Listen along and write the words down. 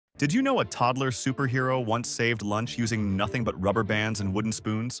Did you know a toddler superhero once saved lunch using nothing but rubber bands and wooden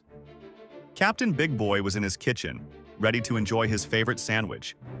spoons? Captain Big Boy was in his kitchen, ready to enjoy his favorite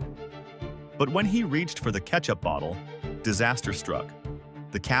sandwich. But when he reached for the ketchup bottle, disaster struck.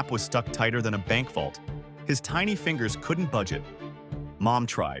 The cap was stuck tighter than a bank vault. His tiny fingers couldn't budge it. Mom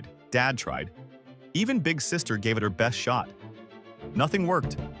tried, Dad tried. Even Big Sister gave it her best shot. Nothing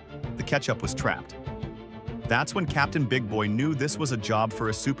worked. The ketchup was trapped. That's when Captain Big Boy knew this was a job for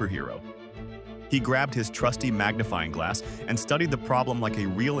a superhero. He grabbed his trusty magnifying glass and studied the problem like a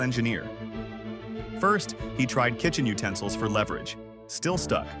real engineer. First, he tried kitchen utensils for leverage. Still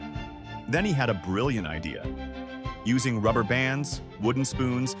stuck. Then he had a brilliant idea. Using rubber bands, wooden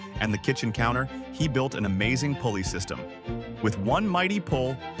spoons, and the kitchen counter, he built an amazing pulley system. With one mighty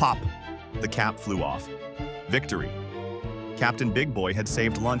pull, pop, the cap flew off. Victory! Captain Big Boy had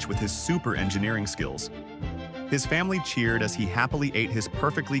saved lunch with his super engineering skills. His family cheered as he happily ate his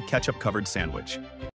perfectly ketchup-covered sandwich.